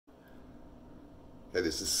Hey,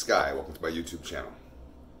 this is Sky. Welcome to my YouTube channel.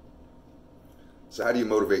 So how do you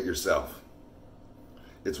motivate yourself?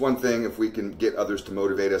 It's one thing if we can get others to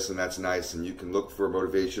motivate us, and that's nice, and you can look for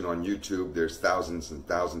motivation on YouTube. There's thousands and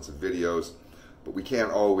thousands of videos, but we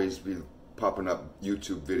can't always be popping up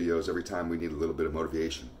YouTube videos every time we need a little bit of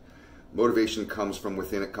motivation. Motivation comes from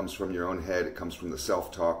within. It comes from your own head. It comes from the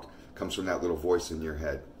self-talk. It comes from that little voice in your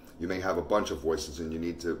head. You may have a bunch of voices, and you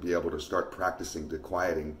need to be able to start practicing to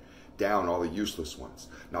quieting down all the useless ones.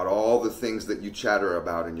 Not all the things that you chatter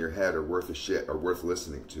about in your head are worth a shit or worth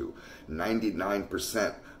listening to.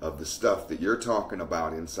 99% of the stuff that you're talking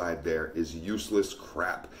about inside there is useless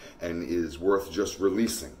crap and is worth just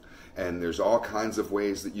releasing. And there's all kinds of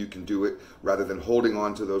ways that you can do it rather than holding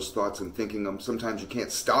on to those thoughts and thinking them. Sometimes you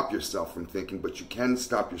can't stop yourself from thinking, but you can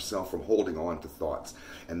stop yourself from holding on to thoughts.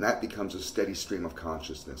 And that becomes a steady stream of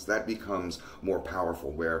consciousness. That becomes more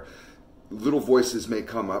powerful, where little voices may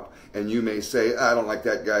come up and you may say, I don't like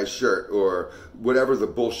that guy's shirt, or whatever the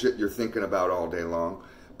bullshit you're thinking about all day long.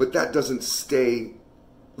 But that doesn't stay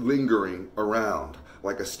lingering around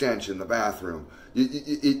like a stench in the bathroom.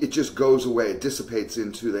 It just goes away. It dissipates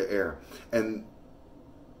into the air. And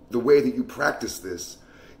the way that you practice this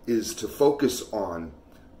is to focus on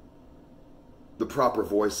the proper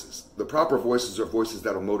voices. The proper voices are voices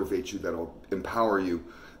that will motivate you, that will empower you,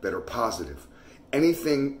 that are positive.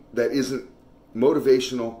 Anything that isn't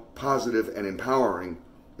motivational, positive, and empowering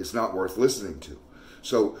is not worth listening to.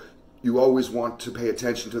 So you always want to pay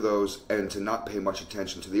attention to those and to not pay much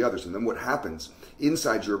attention to the others. And then what happens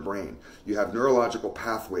inside your brain, you have neurological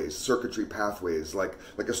pathways, circuitry pathways, like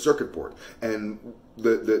a circuit board. And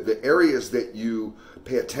the areas that you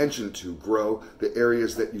pay attention to grow. The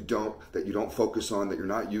areas that you don't focus on, that you're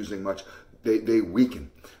not using much, they weaken.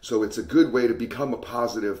 So it's a good way to become a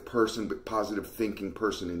positive person, but positive thinking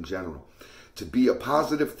person in general. To be a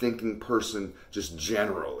positive thinking person just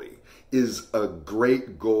generally is a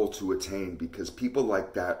great goal to attain, because people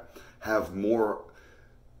like that have more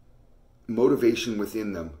motivation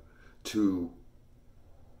within them to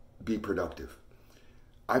be productive.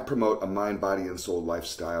 I promote a mind, body, and soul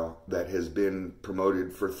lifestyle that has been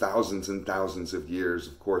promoted for thousands and thousands of years.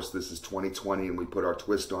 Of course, this is 2020 and we put our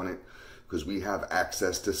twist on it, because we have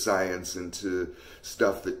access to science and to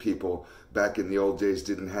stuff that people back in the old days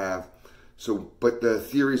didn't have. So, but the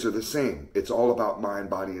theories are the same. It's all about mind,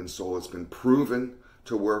 body, and soul. It's been proven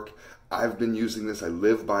to work. I've been using this. I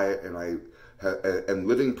live by it, and I am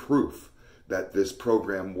living proof that this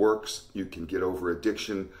program works. You can get over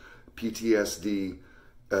addiction, PTSD,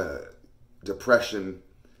 depression,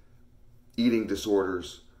 eating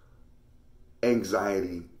disorders,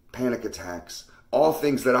 anxiety, panic attacks, all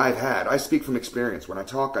things that I've had. I speak from experience. When I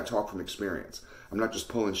talk from experience. I'm not just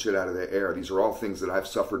pulling shit out of the air. These are all things that I've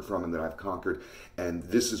suffered from and that I've conquered. And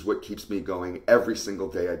this is what keeps me going every single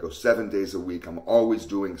day. I go 7 days a week. I'm always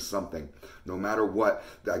doing something. No matter what,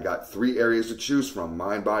 I got 3 areas to choose from: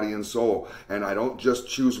 mind, body, and soul. And I don't just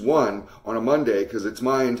choose one on a Monday because it's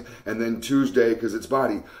mind, and then Tuesday because it's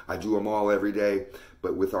body. I do them all every day.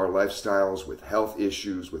 But with our lifestyles, with health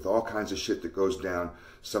issues, with all kinds of shit that goes down,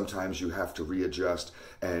 sometimes you have to readjust.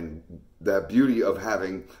 And the beauty of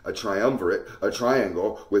having a triumvirate, a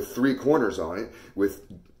triangle with 3 corners on it, with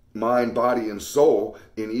mind, body, and soul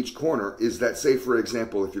in each corner, is that, say, for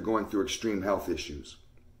example, if you're going through extreme health issues,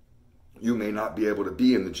 you may not be able to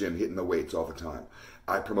be in the gym hitting the weights all the time.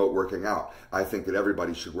 I promote working out. I think that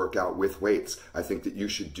everybody should work out with weights. I think that you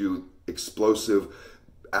should do explosive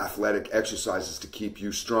athletic exercises to keep you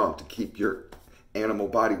strong, to keep your animal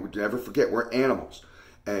body. Never forget, we're animals,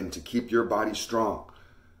 and to keep your body strong.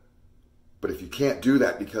 But if you can't do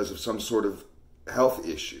that because of some sort of health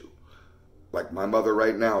issue, like my mother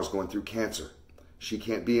right now is going through cancer. She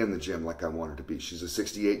can't be in the gym like I want her to be. She's a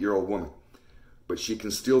 68-year-old woman. But she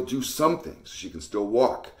can still do some things. She can still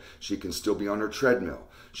walk. She can still be on her treadmill.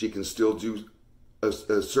 She can still do a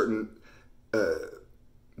certain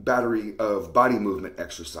battery of body movement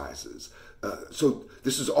exercises. So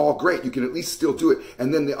this is all great. You can at least still do it.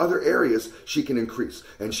 And then the other areas she can increase,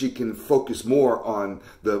 and she can focus more on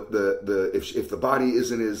if the body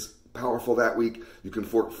isn't as powerful that week, you can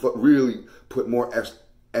really put more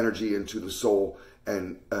energy into the soul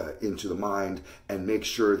and into the mind, and make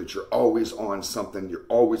sure that you're always on something. You're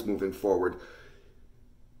always moving forward.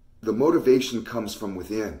 The motivation comes from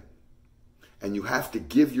within. And you have to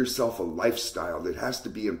give yourself a lifestyle that has to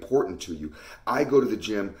be important to you. I go to the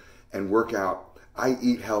gym and work out. I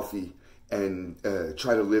eat healthy and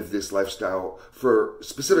try to live this lifestyle for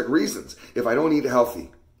specific reasons. If I don't eat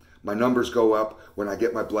healthy, my numbers go up when I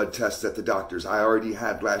get my blood tests at the doctor's. I already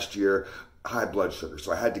had last year high blood sugar.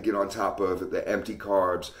 So I had to get on top of the empty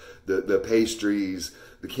carbs, the pastries,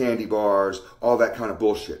 the candy bars, all that kind of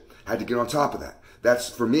bullshit. I had to get on top of that. That's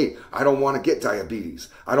for me. I don't want to get diabetes.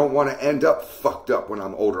 I don't want to end up fucked up when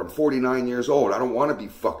I'm older. I'm 49 years old. I don't want to be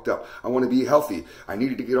fucked up. I want to be healthy. I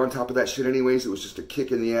needed to get on top of that shit anyways. It was just a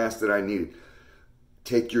kick in the ass that I needed.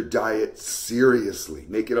 Take your diet seriously.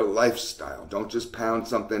 Make it a lifestyle. Don't just pound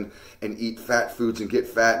something and eat fat foods and get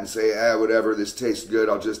fat and say, whatever, this tastes good,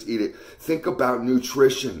 I'll just eat it. Think about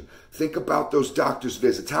nutrition. Think about those doctor's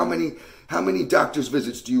visits. How many doctor's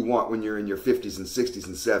visits do you want when you're in your 50s and 60s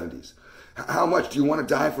and 70s? How much? Do you want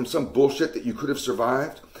to die from some bullshit that you could have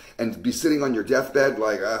survived and be sitting on your deathbed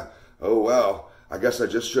like, oh well, I guess I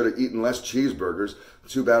just should have eaten less cheeseburgers.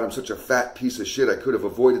 Too bad I'm such a fat piece of shit. I could have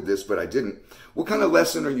avoided this, but I didn't. What kind of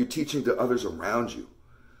lesson are you teaching to others around you?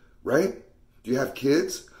 Right? Do you have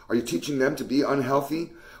kids? Are you teaching them to be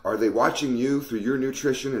unhealthy? Are they watching you through your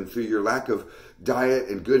nutrition and through your lack of diet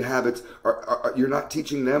and good habits? You're not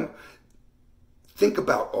teaching them? Think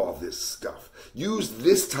about all this stuff. Use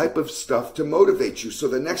this type of stuff to motivate you so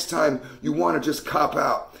the next time you want to just cop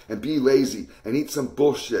out and be lazy and eat some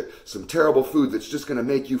bullshit, some terrible food that's just going to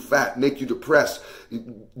make you fat, make you depressed,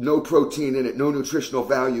 no protein in it, no nutritional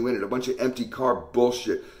value in it, a bunch of empty carb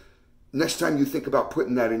bullshit. Next time you think about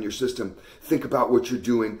putting that in your system, think about what you're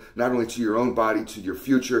doing, not only to your own body, to your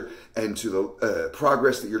future, and to the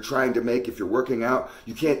progress that you're trying to make. If you're working out,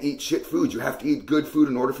 you can't eat shit food. You have to eat good food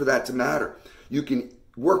in order for that to matter. You can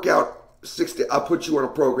work out 6 days. I'll put you on a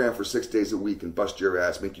program for 6 days a week and bust your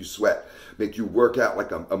ass, make you sweat, make you work out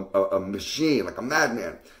like a machine, like a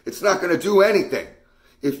madman. It's not going to do anything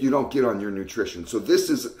if you don't get on your nutrition. So this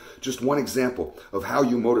is just one example of how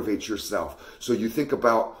you motivate yourself. So you think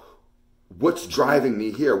about what's driving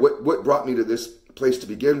me here. What brought me to this place to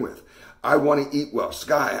begin with? I want to eat well.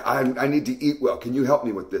 Sky, I need to eat well. Can you help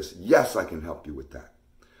me with this? Yes, I can help you with that.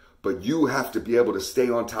 But you have to be able to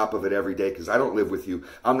stay on top of it every day because I don't live with you.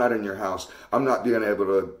 I'm not in your house. I'm not being able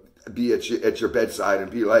to be at your bedside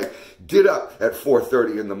and be like, get up at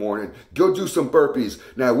 4:30 in the morning, go do some burpees.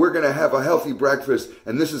 Now we're going to have a healthy breakfast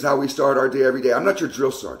and this is how we start our day every day. I'm not your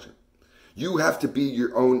drill sergeant. You have to be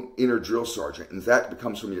your own inner drill sergeant, and that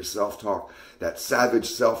becomes from your self-talk, that savage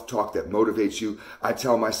self-talk that motivates you. I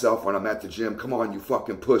tell myself when I'm at the gym, come on, you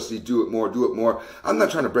fucking pussy, do it more, do it more. I'm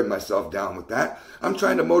not trying to bring myself down with that. I'm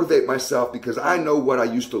trying to motivate myself because I know what I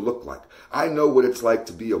used to look like. I know what it's like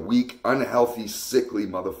to be a weak, unhealthy, sickly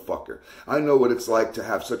motherfucker. I know what it's like to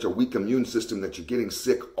have such a weak immune system that you're getting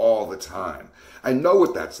sick all the time. I know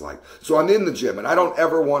what that's like. So I'm in the gym, and I don't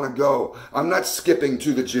ever want to go. I'm not skipping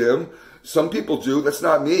to the gym. Some people do. That's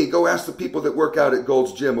not me. Go ask the people that work out at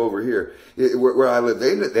Gold's Gym over here where I live.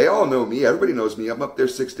 They all know me. Everybody knows me. I'm up there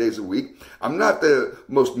 6 days a week. I'm not the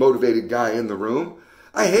most motivated guy in the room.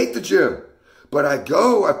 I hate the gym. But I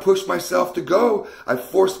go. I push myself to go. I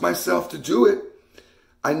force myself to do it.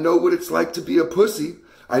 I know what it's like to be a pussy.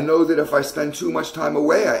 I know that if I spend too much time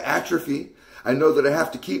away, I atrophy. I know that I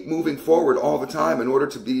have to keep moving forward all the time in order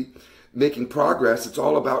to be making progress. It's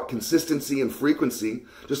all about consistency and frequency.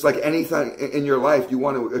 Just like anything in your life, you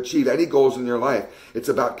want to achieve any goals in your life, it's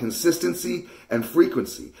about consistency and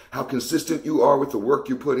frequency. How consistent you are with the work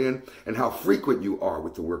you put in and how frequent you are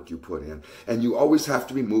with the work you put in. And you always have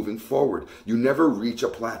to be moving forward. You never reach a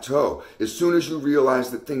plateau. As soon as you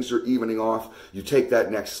realize that things are evening off, you take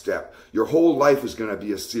that next step. Your whole life is going to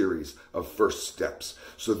be a series of first steps.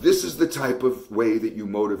 So this is the type of way that you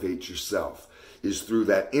motivate yourself, is through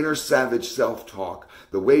that inner savage self-talk,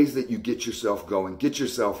 the ways that you get yourself going, get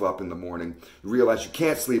yourself up in the morning. You realize you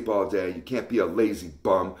can't sleep all day. You can't be a lazy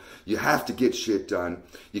bum. You have to get shit done.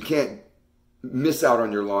 You can't miss out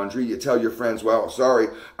on your laundry. You tell your friends, well, sorry,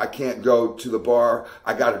 I can't go to the bar.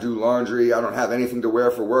 I got to do laundry. I don't have anything to wear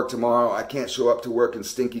for work tomorrow. I can't show up to work in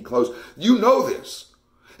stinky clothes. You know this.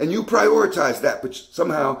 And you prioritize that, but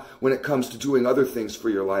somehow when it comes to doing other things for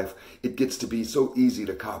your life, it gets to be so easy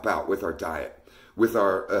to cop out with our diet, with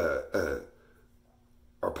our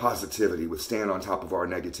positivity, with staying on top of our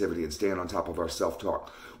negativity and staying on top of our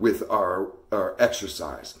self-talk, with our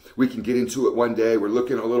exercise. We can get into it one day, we're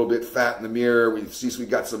looking a little bit fat in the mirror, we see we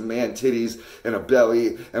got some man titties and a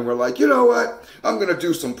belly, and we're like, you know what, I'm going to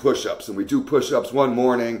do some push-ups. And we do push-ups one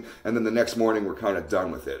morning, and then the next morning we're kind of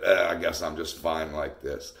done with it. I guess I'm just fine like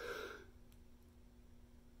this.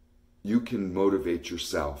 You can motivate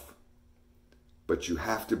yourself, but you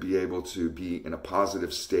have to be able to be in a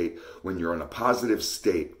positive state. When you're in a positive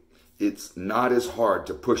state, it's not as hard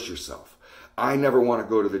to push yourself. I never want to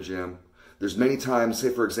go to the gym. There's many times, say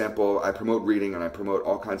for example, I promote reading and I promote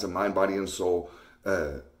all kinds of mind, body, and soul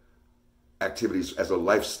activities as a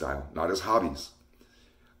lifestyle, not as hobbies.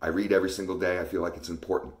 I read every single day. I feel like it's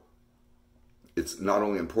important. It's not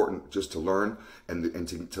only important just to learn and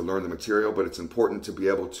to learn the material, but it's important to be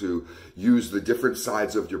able to use the different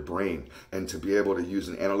sides of your brain and to be able to use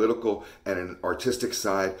an analytical and an artistic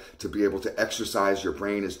side to be able to exercise your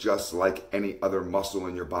brain is just like any other muscle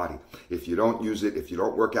in your body. If you don't use it, if you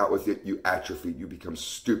don't work out with it, you atrophy, you become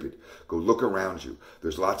stupid. Go look around you.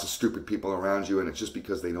 There's lots of stupid people around you, and it's just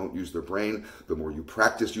because they don't use their brain. The more you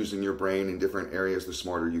practice using your brain in different areas, the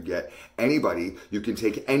smarter you get. Anybody, you can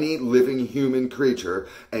take any living human creature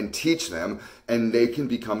and teach them, and they can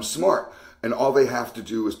become smart. And all they have to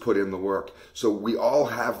do is put in the work. So we all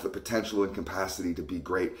have the potential and capacity to be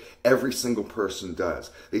great. Every single person does.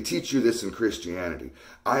 They teach you this in Christianity.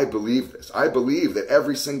 I believe this. I believe that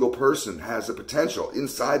every single person has a potential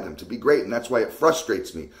inside them to be great. And that's why it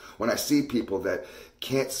frustrates me when I see people that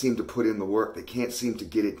can't seem to put in the work. They can't seem to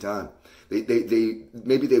get it done.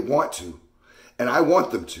 Maybe they want to, and I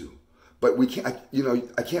want them to, but we can't,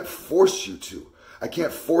 I can't force you to. I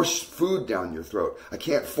can't force food down your throat. I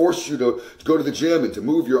can't force you to go to the gym and to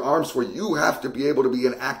move your arms for you. You have to be able to be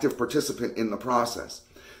an active participant in the process.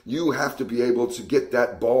 You have to be able to get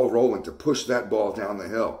that ball rolling, to push that ball down the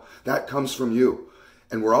hill. That comes from you.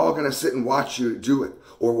 And we're all going to sit and watch you do it,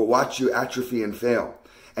 or we'll watch you atrophy and fail.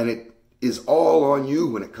 And it is all on you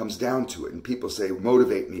when it comes down to it. And people say,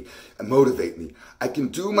 motivate me, motivate me. I can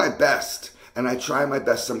do my best. And I try my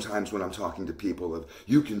best sometimes when I'm talking to people of,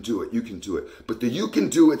 you can do it, you can do it. But the you can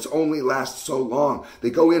do it's only lasts so long. They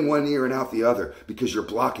go in one ear and out the other because you're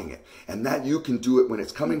blocking it. And that you can do it when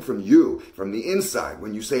it's coming from you, from the inside,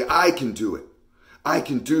 when you say, I can do it, I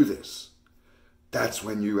can do this. That's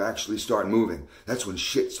when you actually start moving. That's when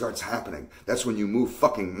shit starts happening. That's when you move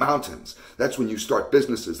fucking mountains. That's when you start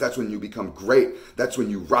businesses. That's when you become great. That's when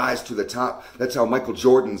you rise to the top. That's how Michael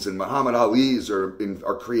Jordan's and Muhammad Ali's are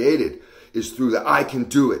created, is through the I can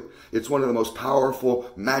do it. It's one of the most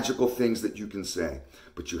powerful, magical things that you can say.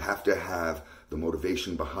 But you have to have the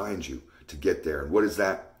motivation behind you to get there. And what is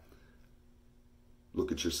that?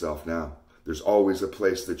 Look at yourself now. There's always a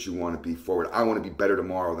place that you want to be forward. I want to be better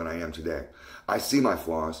tomorrow than I am today. I see my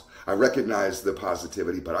flaws. I recognize the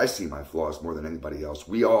positivity, but I see my flaws more than anybody else.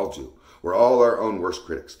 We all do. We're all our own worst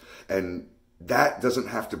critics. And that doesn't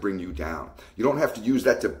have to bring you down. You don't have to use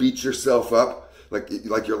that to beat yourself up like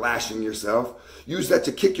you're lashing yourself. Use that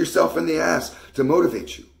to kick yourself in the ass, to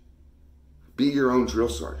motivate you. Be your own drill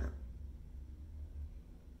sergeant.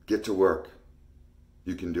 Get to work.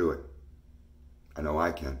 You can do it. I know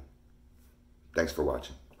I can. Thanks for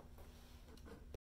watching.